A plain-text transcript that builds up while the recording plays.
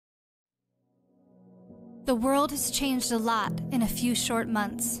The world has changed a lot in a few short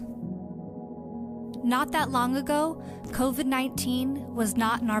months. Not that long ago, COVID-19 was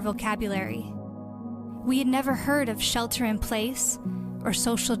not in our vocabulary. We had never heard of shelter in place or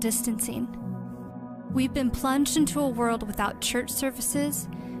social distancing. We've been plunged into a world without church services,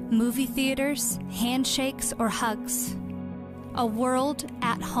 movie theaters, handshakes, or hugs. A world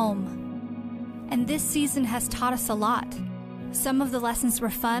at home. And this season has taught us a lot. Some of the lessons were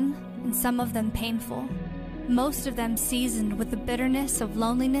fun, and some of them painful. Most of them seasoned with the bitterness of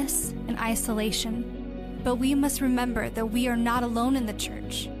loneliness and isolation. But we must remember that we are not alone in the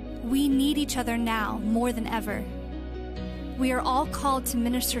church. We need each other now more than ever. We are all called to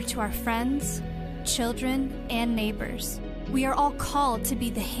minister to our friends, children, and neighbors. We are all called to be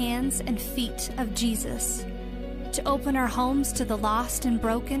the hands and feet of Jesus, to open our homes to the lost and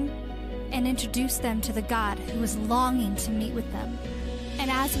broken, and introduce them to the God who is longing to meet with them. And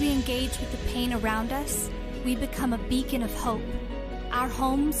as we engage with the pain around us, we become a beacon of hope. Our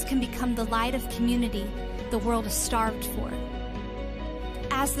homes can become the light of community the world is starved for.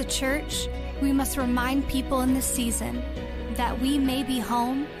 As the church, we must remind people in this season that we may be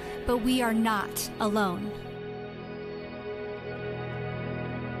home, but we are not alone.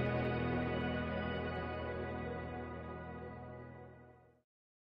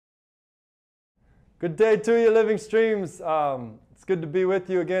 Good day to you, Living Streams. It's good to be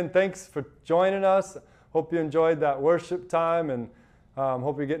with you again. Thanks for joining us. Hope you enjoyed that worship time, and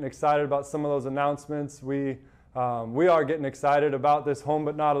hope you're getting excited about some of those announcements. We are getting excited about this Home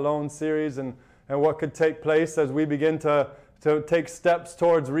But Not Alone series and what could take place as we begin to take steps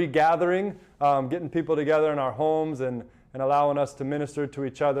towards regathering, getting people together in our homes and allowing us to minister to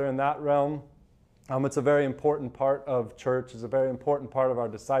each other in that realm. It's a very important part of church. It's a very important part of our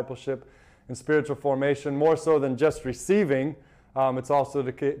discipleship and spiritual formation, more so than just receiving. It's also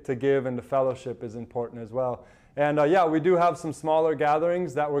to give, and to fellowship is important as well. And we do have some smaller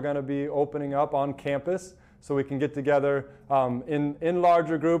gatherings that we're going to be opening up on campus, so we can get together in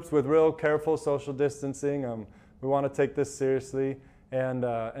larger groups with real careful social distancing. We want to take this seriously,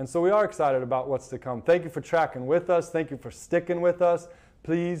 and so we are excited about what's to come. Thank you for tracking with us. Thank you for sticking with us.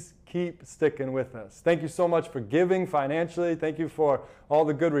 Please keep sticking with us. Thank you so much for giving financially. Thank you for all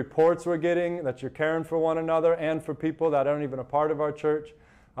the good reports we're getting, that you're caring for one another and for people that aren't even a part of our church.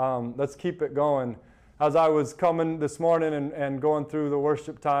 Let's keep it going. As I was coming this morning and going through the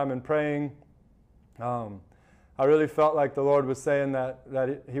worship time and praying, I really felt like the Lord was saying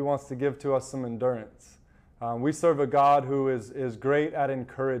that He wants to give to us some endurance. We serve a God who is great at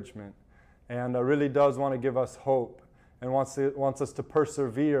encouragement, and really does want to give us hope, and wants us to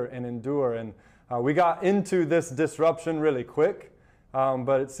persevere and endure. And we got into this disruption really quick,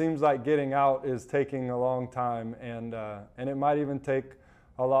 but it seems like getting out is taking a long time, and it might even take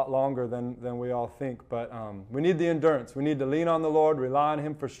a lot longer than we all think. But we need the endurance. We need to lean on the Lord, rely on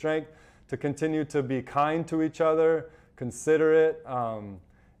Him for strength, to continue to be kind to each other, considerate,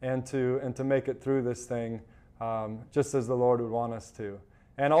 and to make it through this thing just as the Lord would want us to.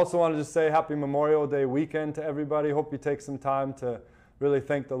 And also want to just say Happy Memorial Day weekend to everybody. Hope you take some time to really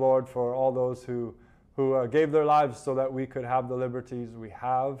thank the Lord for all those who gave their lives so that we could have the liberties we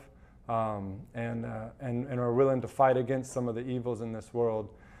have, and are willing to fight against some of the evils in this world.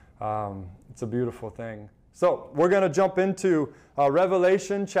 It's a beautiful thing. So we're going to jump into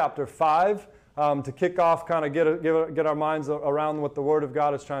Revelation chapter 5 to kick off, kind of get our minds around what the Word of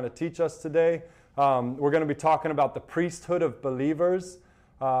God is trying to teach us today. We're going to be talking about the priesthood of believers.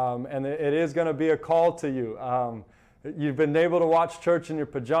 And it is going to be a call to you. You've been able to watch church in your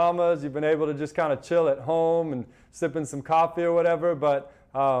pajamas. You've been able to just kind of chill at home and sipping some coffee or whatever. But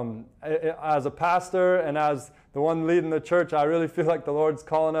as a pastor and as the one leading the church, I really feel like the Lord's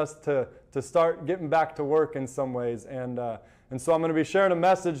calling us to start getting back to work in some ways. And so I'm going to be sharing a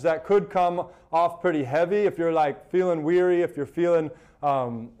message that could come off pretty heavy if you're like feeling weary, if you're feeling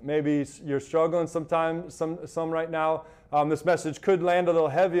maybe you're struggling some right now. This message could land a little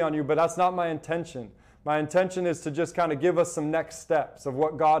heavy on you, but that's not my intention. My intention is to just kind of give us some next steps of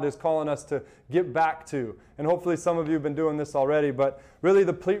what God is calling us to get back to. And hopefully some of you have been doing this already, but really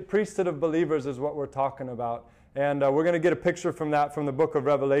the priesthood of believers is what we're talking about. And we're going to get a picture from that from the book of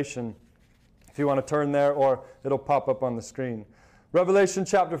Revelation, if you want to turn there, or it'll pop up on the screen. Revelation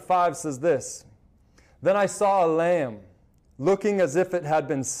chapter 5 says this: "Then I saw a lamb, looking as if it had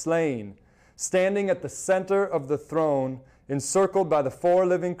been slain, standing at the center of the throne, encircled by the 4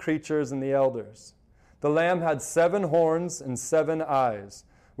 living creatures and the elders. The Lamb had 7 horns and 7 eyes,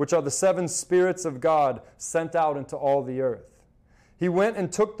 which are the 7 spirits of God sent out into all the earth. He went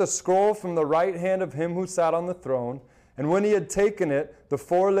and took the scroll from the right hand of him who sat on the throne, And when he had taken it, the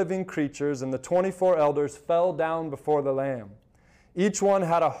 4 living creatures and the 24 elders fell down before the Lamb. Each one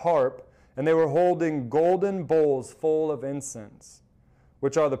had a harp, and they were holding golden bowls full of incense,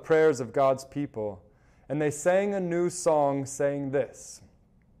 which are the prayers of God's people. And they sang a new song, saying this: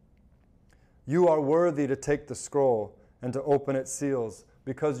 You are worthy to take the scroll and to open its seals,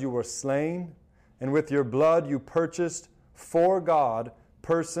 because you were slain, and with your blood you purchased for God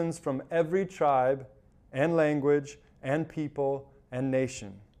persons from every tribe and language and people and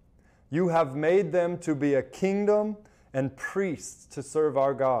nation. You have made them to be a kingdom and priests to serve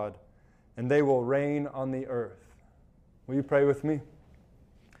our God, and they will reign on the earth. Will you pray with me?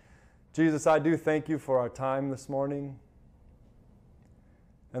 Jesus, I do thank you for our time this morning.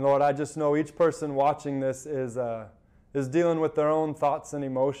 And Lord, I just know each person watching this is dealing with their own thoughts and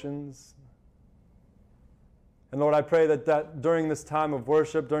emotions. And Lord, I pray that during this time of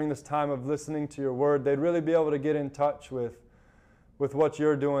worship, during this time of listening to your word, they'd really be able to get in touch with what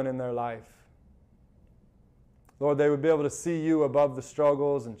you're doing in their life. Lord, they would be able to see you above the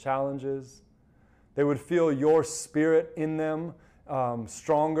struggles and challenges. They would feel your spirit in them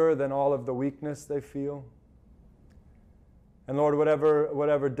stronger than all of the weakness they feel. And Lord,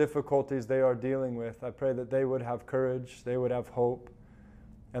 whatever difficulties they are dealing with, I pray that they would have courage, they would have hope,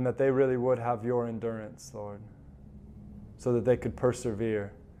 and that they really would have your endurance, Lord, so that they could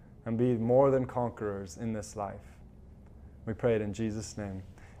persevere and be more than conquerors in this life. We pray it in Jesus' name.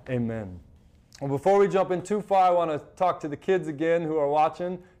 Amen. Well, before we jump in too far, I want to talk to the kids again who are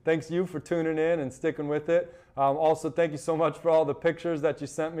watching. Thanks you for tuning in and sticking with it. Also, thank you so much for all the pictures that you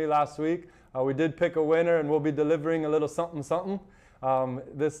sent me last week. We did pick a winner, and we'll be delivering a little something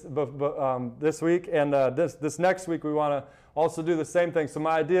this week. And this next week, we want to also do the same thing. So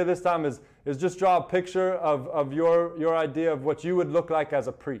my idea this time is just draw a picture of your idea of what you would look like as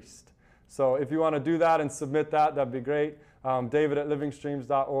a priest. So if you want to do that and submit that, that'd be great. David at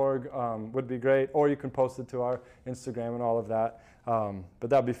livingstreams.org would be great. Or you can post it to our Instagram and all of that. But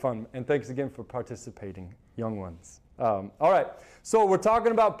that'd be fun. And thanks again for participating, young ones. All right, so we're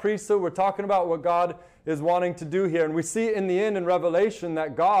talking about priesthood. We're talking about what God is wanting to do here. And we see in the end in Revelation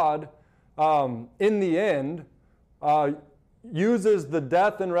that God, in the end, uses the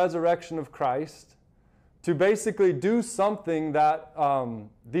death and resurrection of Christ to basically do something that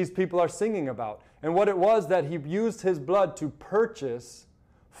these people are singing about. And what it was that he used his blood to purchase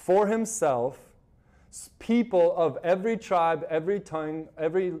for himself people of every tribe, every tongue,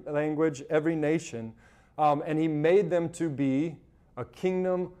 every language, every nation, and he made them to be a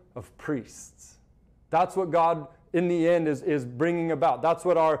kingdom of priests. That's what God, in the end, is bringing about. That's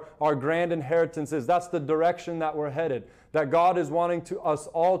what our grand inheritance is. That's the direction that we're headed. That God is wanting us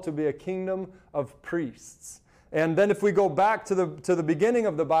all to be a kingdom of priests. And then if we go back to the beginning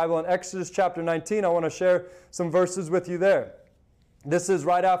of the Bible in Exodus chapter 19, I want to share some verses with you there. This is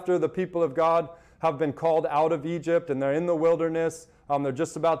right after the people of God have been called out of Egypt, and they're in the wilderness. They're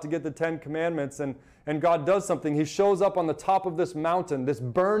just about to get the 10 Commandments, and God does something. He shows up on the top of this mountain, this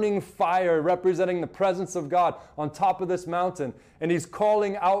burning fire representing the presence of God on top of this mountain. And he's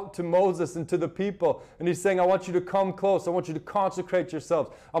calling out to Moses and to the people. And he's saying, I want you to come close. I want you to consecrate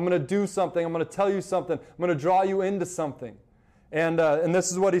yourselves. I'm going to do something. I'm going to tell you something. I'm going to draw you into something. And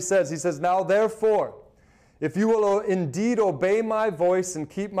this is what he says. He says, now therefore, if you will indeed obey my voice and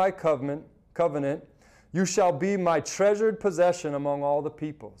keep my covenant, you shall be my treasured possession among all the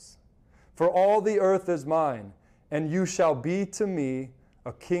peoples. For all the earth is mine, and you shall be to me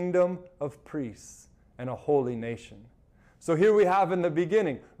a kingdom of priests and a holy nation. So here we have in the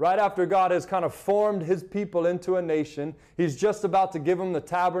beginning, right after God has kind of formed his people into a nation, he's just about to give them the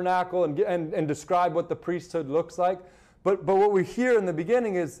tabernacle and describe what the priesthood looks like. But what we hear in the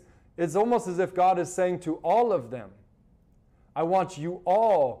beginning is almost as if God is saying to all of them, I want you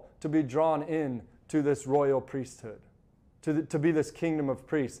all to be drawn in to this royal priesthood, to be this kingdom of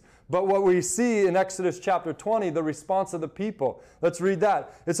priests. But what we see in Exodus chapter 20, the response of the people, let's read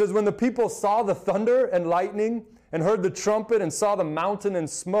that. It says, when the people saw the thunder and lightning and heard the trumpet and saw the mountain and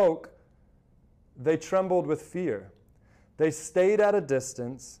smoke, they trembled with fear. They stayed at a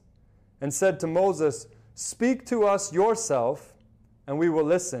distance and said to Moses, speak to us yourself, and we will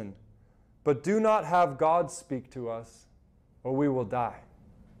listen. But do not have God speak to us, or we will die.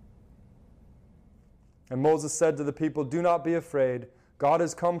 And Moses said to the people, do not be afraid. God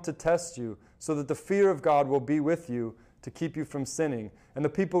has come to test you, so that the fear of God will be with you to keep you from sinning. And the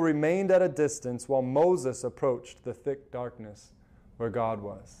people remained at a distance while Moses approached the thick darkness where God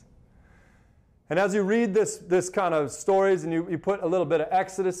was. And as you read this kind of stories, and you put a little bit of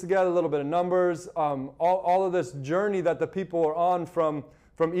Exodus together, a little bit of Numbers, all of this journey that the people were on from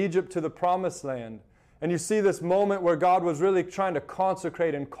Egypt to the Promised Land. And you see this moment where God was really trying to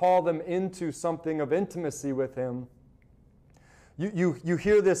consecrate and call them into something of intimacy with Him. You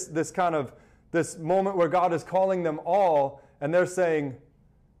hear this kind of, this moment where God is calling them all, and they're saying,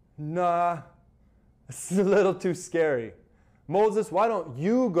 nah, it's a little too scary. Moses, why don't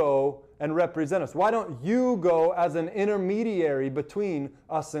you go and represent us? Why don't you go as an intermediary between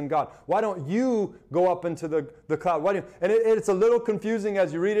us and God? Why don't you go up into the cloud? It's a little confusing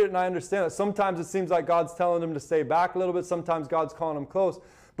as you read it, and I understand that. Sometimes it seems like God's telling them to stay back a little bit. Sometimes God's calling them close.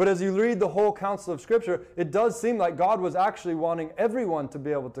 But as you read the whole counsel of Scripture, it does seem like God was actually wanting everyone to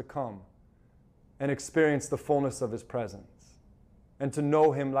be able to come and experience the fullness of His presence and to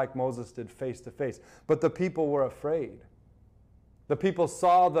know Him like Moses did face to face. But the people were afraid. The people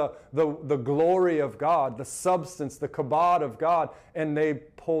saw the glory of God, the substance, the kabod of God, and they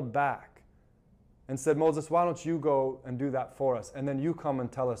pulled back and said, Moses, why don't you go and do that for us? And then you come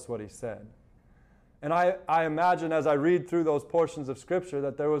and tell us what He said. And I imagine as I read through those portions of Scripture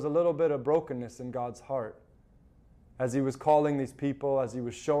that there was a little bit of brokenness in God's heart as He was calling these people, as He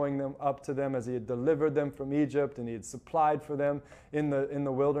was showing them up to them, as He had delivered them from Egypt and He had supplied for them in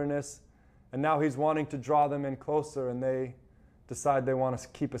the wilderness. And now He's wanting to draw them in closer, and they decide they want to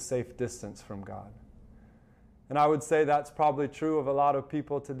keep a safe distance from God. And I would say that's probably true of a lot of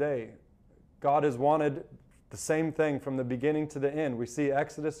people today. God has wanted the same thing from the beginning to the end. We see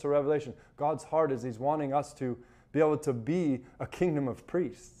Exodus to Revelation. God's heart is He's wanting us to be able to be a kingdom of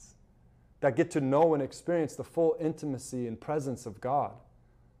priests that get to know and experience the full intimacy and presence of God,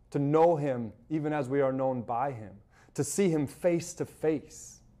 to know Him even as we are known by Him, to see Him face to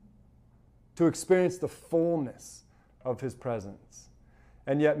face, to experience the fullness of His presence.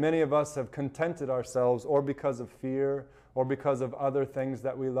 And yet many of us have contented ourselves, or because of fear, or because of other things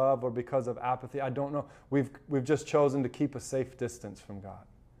that we love, or because of apathy. I don't know. We've just chosen to keep a safe distance from God.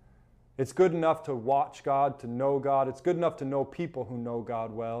 It's good enough to watch God, to know God. It's good enough to know people who know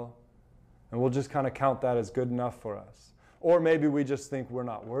God well. And we'll just kind of count that as good enough for us. Or maybe we just think we're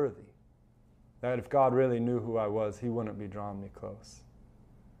not worthy. That if God really knew who I was, He wouldn't be drawing me close.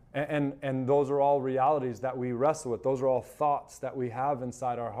 And those are all realities that we wrestle with. Those are all thoughts that we have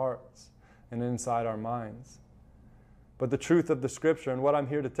inside our hearts and inside our minds. But the truth of the Scripture, and what I'm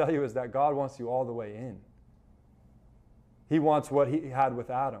here to tell you, is that God wants you all the way in. He wants what He had with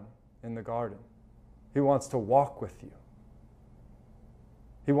Adam in the garden. He wants to walk with you.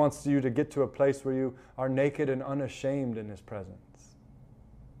 He wants you to get to a place where you are naked and unashamed in His presence.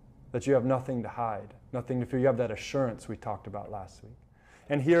 That you have nothing to hide, nothing to fear. You have that assurance we talked about last week.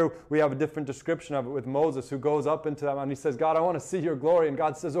 And here we have a different description of it with Moses, who goes up into that mountain. He says, God, I want to see your glory. And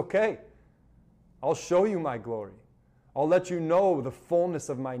God says, okay, I'll show you my glory. I'll let you know the fullness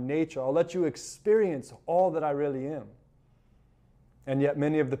of my nature. I'll let you experience all that I really am. And yet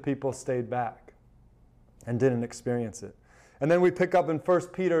many of the people stayed back and didn't experience it. And then we pick up in 1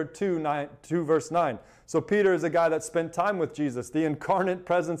 Peter 2 verse 9. So Peter is a guy that spent time with Jesus, the incarnate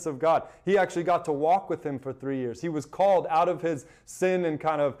presence of God. He actually got to walk with Him for 3 years. He was called out of his sin and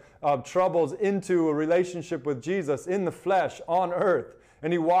kind of troubles into a relationship with Jesus in the flesh on earth.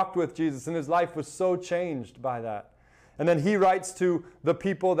 And he walked with Jesus, and his life was so changed by that. And then he writes to the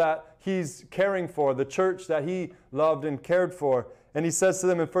people that he's caring for, the church that he loved and cared for. And he says to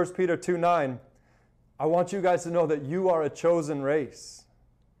them in 1 Peter 2:9, I want you guys to know that you are a chosen race,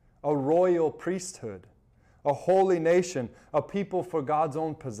 a royal priesthood, a holy nation, a people for God's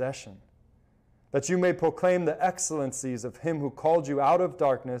own possession, that you may proclaim the excellencies of Him who called you out of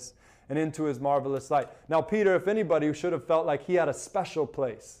darkness and into His marvelous light. Now, Peter, if anybody, should have felt like he had a special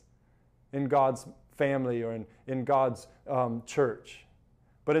place in God's family or in God's church.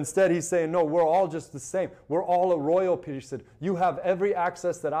 But instead, he's saying, no, we're all just the same. We're all a royal priesthood. You have every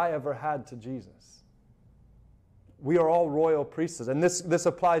access that I ever had to Jesus. We are all royal priesthoods. And this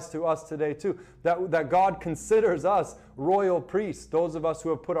applies to us today too. That God considers us royal priests, those of us who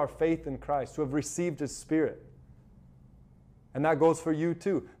have put our faith in Christ, who have received His Spirit. And that goes for you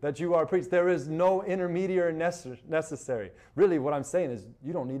too, that you are a priest. There is no intermediary necessary. Really, what I'm saying is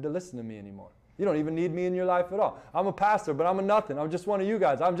you don't need to listen to me anymore. You don't even need me in your life at all. I'm a pastor, but I'm a nothing. I'm just one of you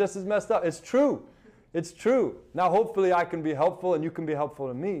guys. I'm just as messed up. It's true. It's true. Now, hopefully I can be helpful and you can be helpful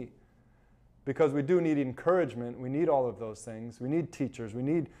to me. Because we do need encouragement. We need all of those things. We need teachers. We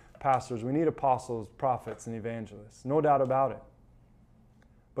need pastors. We need apostles, prophets, and evangelists. No doubt about it.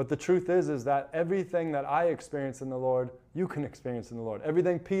 But the truth is that everything that I experience in the Lord, you can experience in the Lord.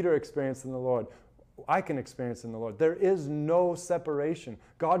 Everything Peter experienced in the Lord, I can experience in the Lord. There is no separation.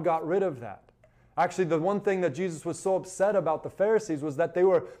 God got rid of that. Actually, the one thing that Jesus was so upset about the Pharisees was that they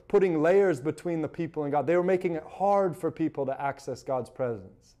were putting layers between the people and God. They were making it hard for people to access God's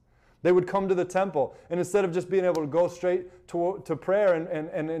presence. They would come to the temple, and instead of just being able to go straight to prayer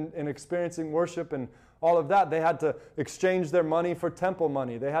and experiencing worship and all of that, they had to exchange their money for temple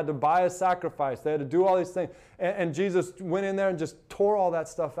money. They had to buy a sacrifice. They had to do all these things. And Jesus went in there and just tore all that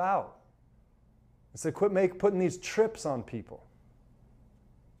stuff out. He said, quit putting these trips on people.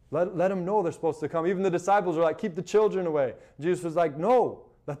 Let them know they're supposed to come. Even the disciples were like, keep the children away. Jesus was like, no,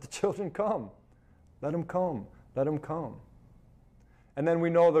 let the children come. Let them come. Let them come. And then we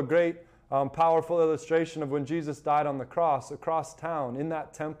know the great, powerful illustration of when Jesus died on the cross, across town, in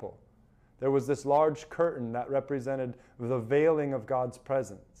that temple. There was this large curtain that represented the veiling of God's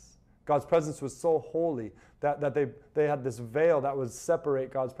presence. God's presence was so holy that they had this veil that would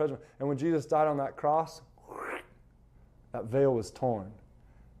separate God's presence. And when Jesus died on that cross, that veil was torn.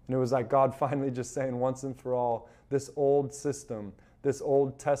 And it was like God finally just saying once and for all, this old system, this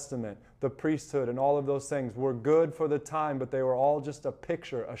Old Testament, the priesthood and all of those things were good for the time, but they were all just a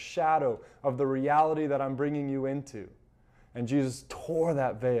picture, a shadow of the reality that I'm bringing you into. And Jesus tore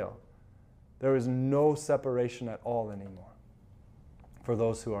that veil. There is no separation at all anymore for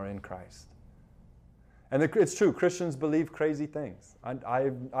those who are in Christ. And it's true, Christians believe crazy things. I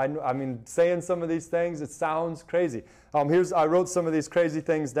mean, saying some of these things, it sounds crazy. I wrote some of these crazy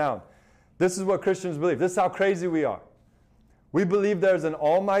things down. This is what Christians believe. This is how crazy we are. We believe there's an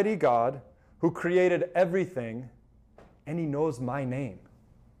almighty God who created everything, and He knows my name,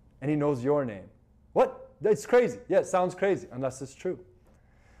 and He knows your name. What? It's crazy. Yeah, it sounds crazy, unless it's true.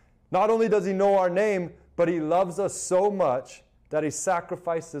 Not only does He know our name, but He loves us so much that He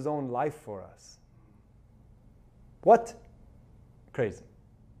sacrificed His own life for us. What? Crazy.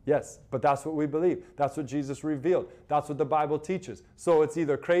 Yes, but that's what we believe. That's what Jesus revealed. That's what the Bible teaches. So it's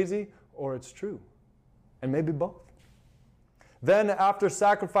either crazy or it's true. And maybe both. Then after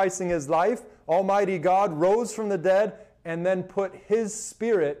sacrificing His life, Almighty God rose from the dead and then put His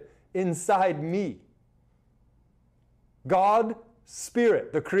Spirit inside me. God,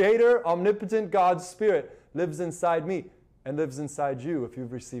 Spirit, the Creator, omnipotent God's Spirit lives inside me and lives inside you if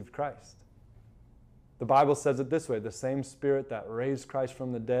you've received Christ. The Bible says it this way, the same Spirit that raised Christ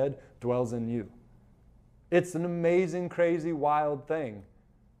from the dead dwells in you. It's an amazing, crazy, wild thing.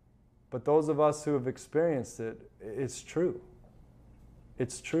 But those of us who have experienced it, it's true.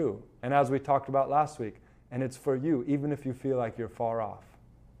 It's true. And as we talked about last week, and it's for you, even if you feel like you're far off.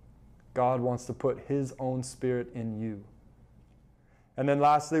 God wants to put His own Spirit in you. And then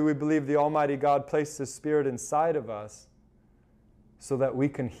lastly, we believe the Almighty God placed His Spirit inside of us so that we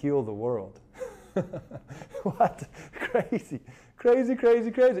can heal the world. What? Crazy. Crazy, crazy,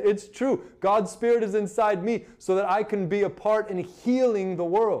 crazy. It's true. God's Spirit is inside me so that I can be a part in healing the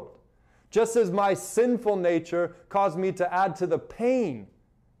world. Just as my sinful nature caused me to add to the pain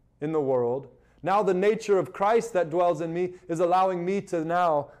in the world, now the nature of Christ that dwells in me is allowing me to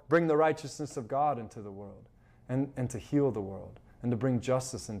now bring the righteousness of God into the world and to heal the world and to bring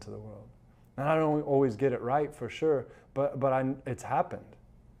justice into the world. And I don't always get it right for sure, but it's happened.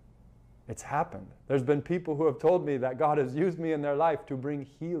 It's happened. There's been people who have told me that God has used me in their life to bring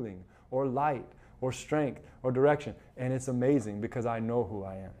healing or light or strength or direction. And it's amazing because I know who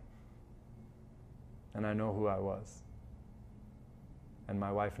I am. And I know who I was. And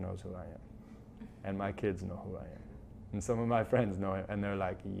my wife knows who I am. And my kids know who I am. And some of my friends know it. And they're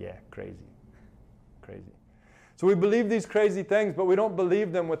like, yeah, crazy. Crazy. So we believe these crazy things, but we don't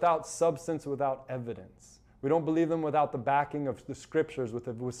believe them without substance, without evidence. We don't believe them without the backing of the Scriptures which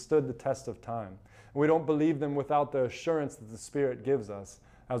have withstood the test of time. We don't believe them without the assurance that the Spirit gives us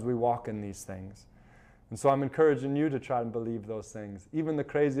as we walk in these things. And so I'm encouraging you to try and believe those things. Even the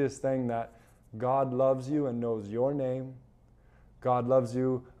craziest thing, that God loves you and knows your name. God loves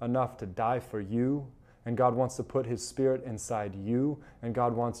you enough to die for you. And God wants to put His Spirit inside you. And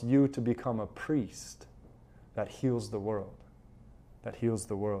God wants you to become a priest that heals the world. That heals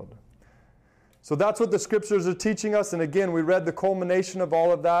the world. So that's what the Scriptures are teaching us. And again, we read the culmination of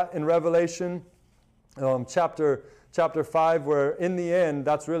all of that in Revelation chapter 5, where in the end,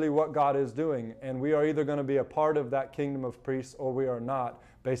 that's really what God is doing. And we are either going to be a part of that kingdom of priests or we are not,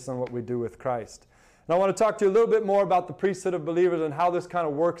 based on what we do with Christ. And I want to talk to you a little bit more about the priesthood of believers and how this kind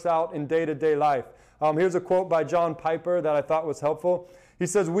of works out in day-to-day life. Here's a quote by John Piper that I thought was helpful. He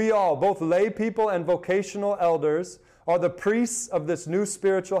says, "We all, both lay people and vocational elders, are the priests of this new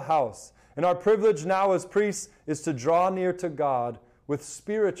spiritual house. And our privilege now as priests is to draw near to God with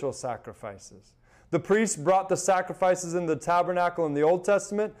spiritual sacrifices. The priests brought the sacrifices in the tabernacle in the Old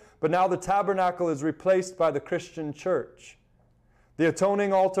Testament, but now the tabernacle is replaced by the Christian church. The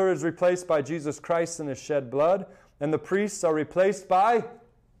atoning altar is replaced by Jesus Christ and His shed blood, and the priests are replaced by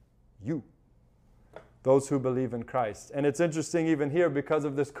you. those who believe in Christ. And it's interesting even here, because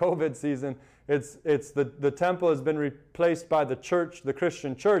of this COVID season, the temple has been replaced by the church, the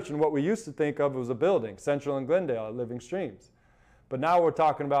Christian church, and what we used to think of was a building, Central and Glendale at Living Streams. But now we're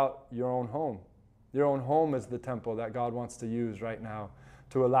talking about your own home. Your own home is the temple that God wants to use right now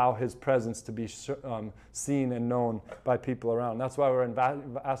to allow His presence to be seen and known by people around. That's why we're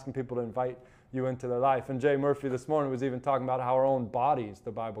asking people to invite you into their life. And Jay Murphy this morning was even talking about how our own bodies,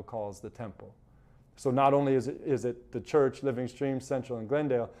 the Bible calls the temple. So not only is it the church, Living Stream, Central, and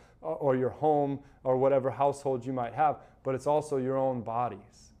Glendale, or your home, or whatever household you might have, but it's also your own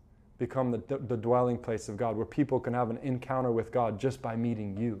bodies become the dwelling place of God, where people can have an encounter with God just by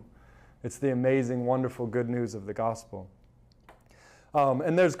meeting you. It's the amazing, wonderful good news of the gospel.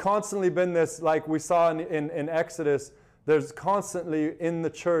 And there's constantly been this, like we saw in Exodus, there's constantly in the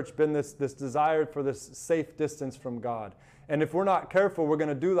church been this desire for this safe distance from God. And if we're not careful, we're going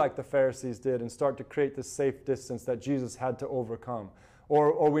to do like the Pharisees did and start to create this safe distance that Jesus had to overcome.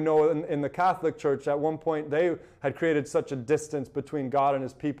 Or we know in the Catholic Church, at one point, they had created such a distance between God and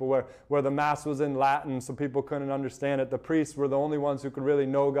His people where the Mass was in Latin, so people couldn't understand it. The priests were the only ones who could really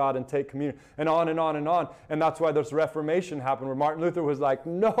know God and take communion, and on and on and on. And that's why this Reformation happened, where Martin Luther was like,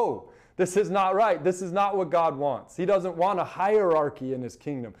 no, this is not right. This is not what God wants. He doesn't want a hierarchy in His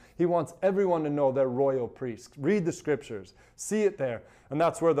kingdom. He wants everyone to know they're royal priests. Read the Scriptures. See it there. And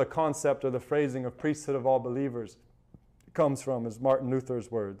that's where the concept or the phrasing of priesthood of all believers comes from, is Martin Luther's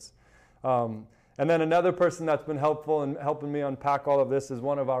words. And then another person that's been helpful in helping me unpack all of this is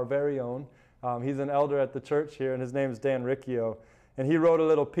one of our very own. He's an elder at the church here, and his name is Dan Riccio. And he wrote a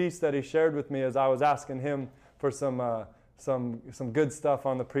little piece that he shared with me as I was asking him for some good stuff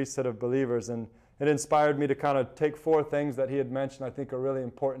on the priesthood of believers. And it inspired me to kind of take 4 things that he had mentioned I think are really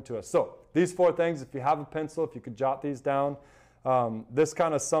important to us. So these 4 things, if you have a pencil, if you could jot these down, this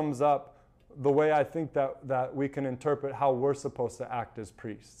kind of sums up the way I think that we can interpret how we're supposed to act as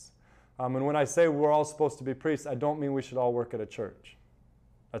priests. And when I say we're all supposed to be priests, I don't mean we should all work at a church.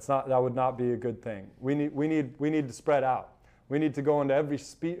 That would not be a good thing. We need to spread out. We need to go into every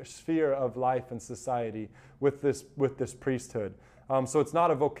sphere of life and society with this priesthood. So it's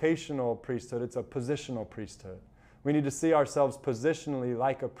not a vocational priesthood, it's a positional priesthood. We need to see ourselves positionally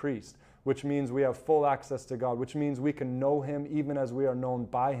like a priest, which means we have full access to God, which means we can know Him even as we are known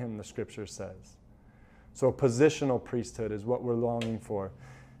by Him, the Scripture says. So a positional priesthood is what we're longing for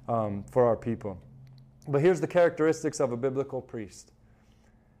our people. But here's the characteristics of a biblical priest.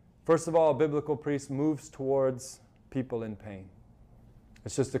 First of all, a biblical priest moves towards people in pain.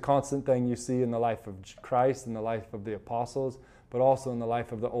 It's just a constant thing you see in the life of Christ, in the life of the apostles, but also in the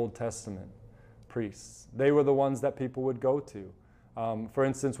life of the Old Testament priests. They were the ones that people would go to. For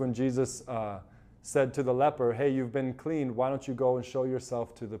instance, when Jesus said to the leper, hey, you've been cleaned, why don't you go and show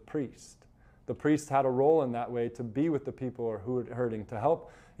yourself to the priest? The priest had a role in that way to be with the people who are hurting, to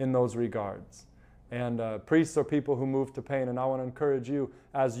help in those regards. And priests are people who move to pain. And I want to encourage you,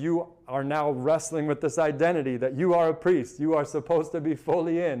 as you are now wrestling with this identity that you are a priest, you are supposed to be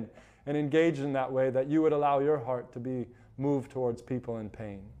fully in and engaged in that way, that you would allow your heart to be moved towards people in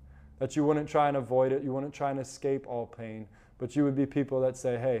pain. That you wouldn't try and avoid it, you wouldn't try and escape all pain, but you would be people that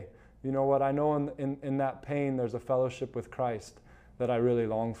say, hey, you know what, I know in that pain there's a fellowship with Christ that I really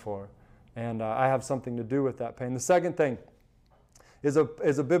long for. And I have something to do with that pain. The second thing is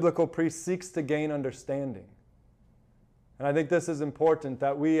a biblical priest seeks to gain understanding. And I think this is important,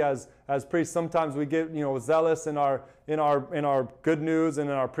 that we as priests, sometimes we get zealous in our good news and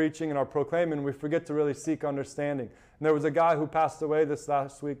in our preaching and our proclaiming, and we forget to really seek understanding. And there was a guy who passed away this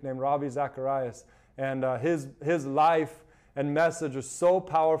last week named Ravi Zacharias, and his life and message was so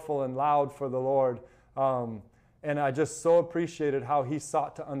powerful and loud for the Lord. And I just so appreciated how he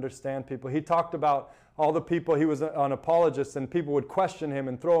sought to understand people. He talked about all the people, he was an apologist, and people would question him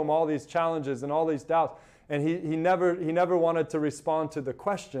and throw him all these challenges and all these doubts. And he never wanted to respond to the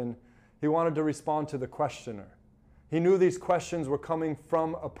question. He wanted to respond to the questioner. He knew these questions were coming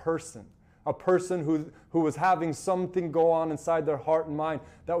from a person who was having something go on inside their heart and mind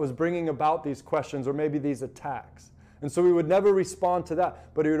that was bringing about these questions or maybe these attacks. And so he would never respond to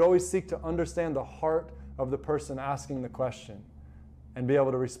that, but he would always seek to understand the heart of the person asking the question and be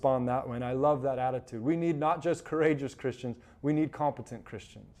able to respond that way. And I love that attitude. We need not just courageous Christians, we need competent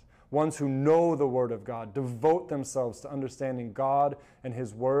Christians. Ones who know the Word of God, devote themselves to understanding God and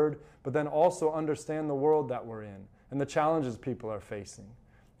His Word, but then also understand the world that we're in and the challenges people are facing.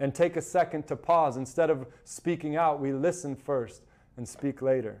 And take a second to pause. Instead of speaking out, we listen first and speak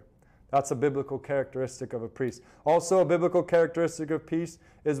later. That's a biblical characteristic of a priest. Also, a biblical characteristic of priest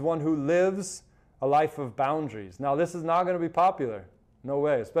is one who lives a life of boundaries. Now, this is not going to be popular. No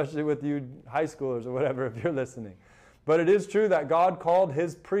way, especially with you high schoolers or whatever, if you're listening. But it is true that God called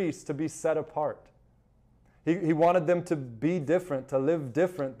his priests to be set apart. He wanted them to be different, to live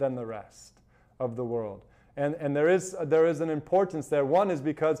different than the rest of the world. And there is an importance there. One is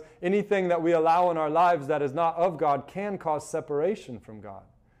because anything that we allow in our lives that is not of God can cause separation from God.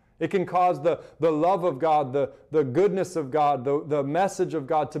 It can cause the love of God, the goodness of God, the message of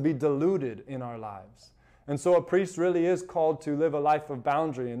God to be diluted in our lives. And so a priest really is called to live a life of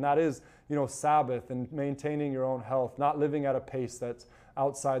boundary, and that is, Sabbath and maintaining your own health, not living at a pace that's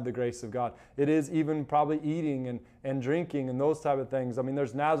outside the grace of God. It is even probably eating and drinking and those type of things. I mean,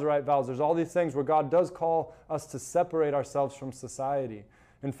 there's Nazirite vows. There's all these things where God does call us to separate ourselves from society.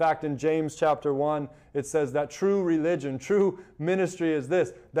 In fact, in James chapter 1, it says that true religion, true ministry is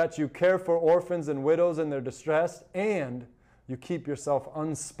this, that you care for orphans and widows in their distress, and you keep yourself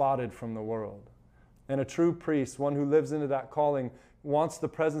unspotted from the world. And a true priest, one who lives into that calling, wants the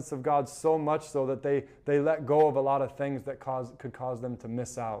presence of God so much so that they let go of a lot of things that could cause them to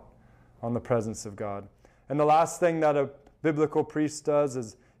miss out on the presence of God. And the last thing that a biblical priest does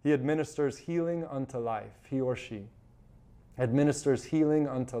is he administers healing unto life, he or she administers healing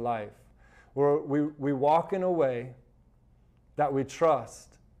unto life. Where we walk in a way that we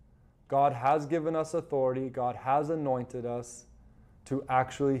trust God has given us authority, God has anointed us to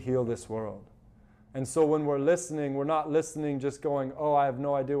actually heal this world. And so when we're listening, we're not listening just going, oh, I have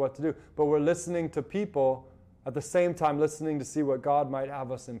no idea what to do, but we're listening to people at the same time listening to see what God might have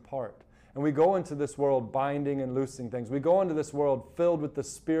us impart. And we go into this world binding and loosing things. We go into this world filled with the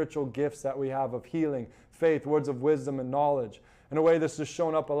spiritual gifts that we have of healing, faith, words of wisdom, and knowledge. And a way this has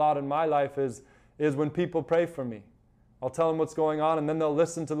shown up a lot in my life is when people pray for me. I'll tell them what's going on, and then they'll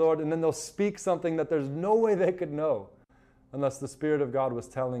listen to the Lord, and then they'll speak something that there's no way they could know unless the Spirit of God was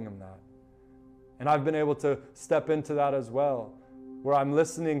telling them that. And I've been able to step into that as well, where I'm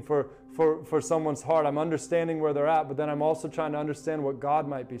listening for someone's heart. I'm understanding where they're at, but then I'm also trying to understand what God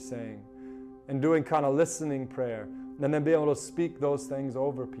might be saying and doing kind of listening prayer, and then be able to speak those things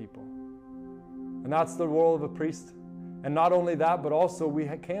over people. And that's the role of a priest. And not only that, but also we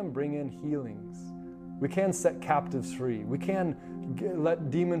can bring in healings. We can set captives free. We can let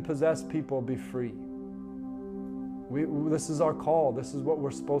demon-possessed people be free. This is our call. This is what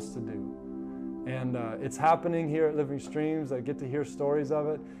we're supposed to do. And it's happening here at Living Streams. I get to hear stories of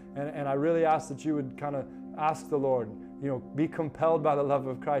it. And I really ask that you would kind of ask the Lord, be compelled by the love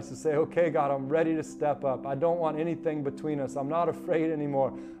of Christ to say, okay, God, I'm ready to step up. I don't want anything between us. I'm not afraid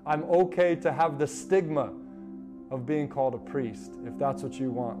anymore. I'm okay to have the stigma of being called a priest, if that's what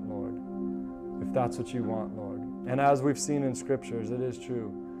you want, Lord. If that's what you want, Lord. And as we've seen in Scriptures, it is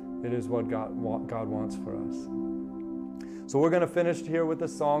true. It is what God wants for us. So we're going to finish here with a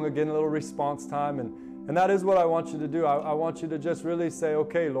song, again, a little response time. And that is what I want you to do. I want you to just really say,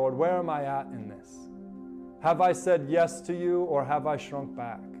 okay, Lord, where am I at in this? Have I said yes to you, or have I shrunk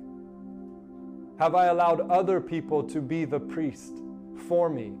back? Have I allowed other people to be the priest for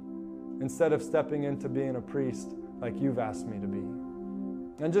me instead of stepping into being a priest like you've asked me to be?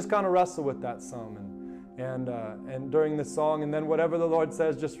 And just kind of wrestle with that some and during the song, and then whatever the Lord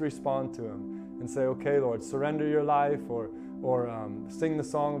says, just respond to Him and say, okay, Lord, surrender your life, or sing the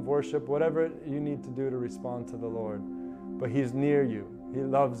song of worship, whatever you need to do to respond to the Lord. But He's near you. He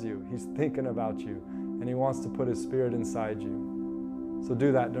loves you. He's thinking about you. And He wants to put His Spirit inside you. So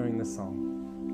do that during this song.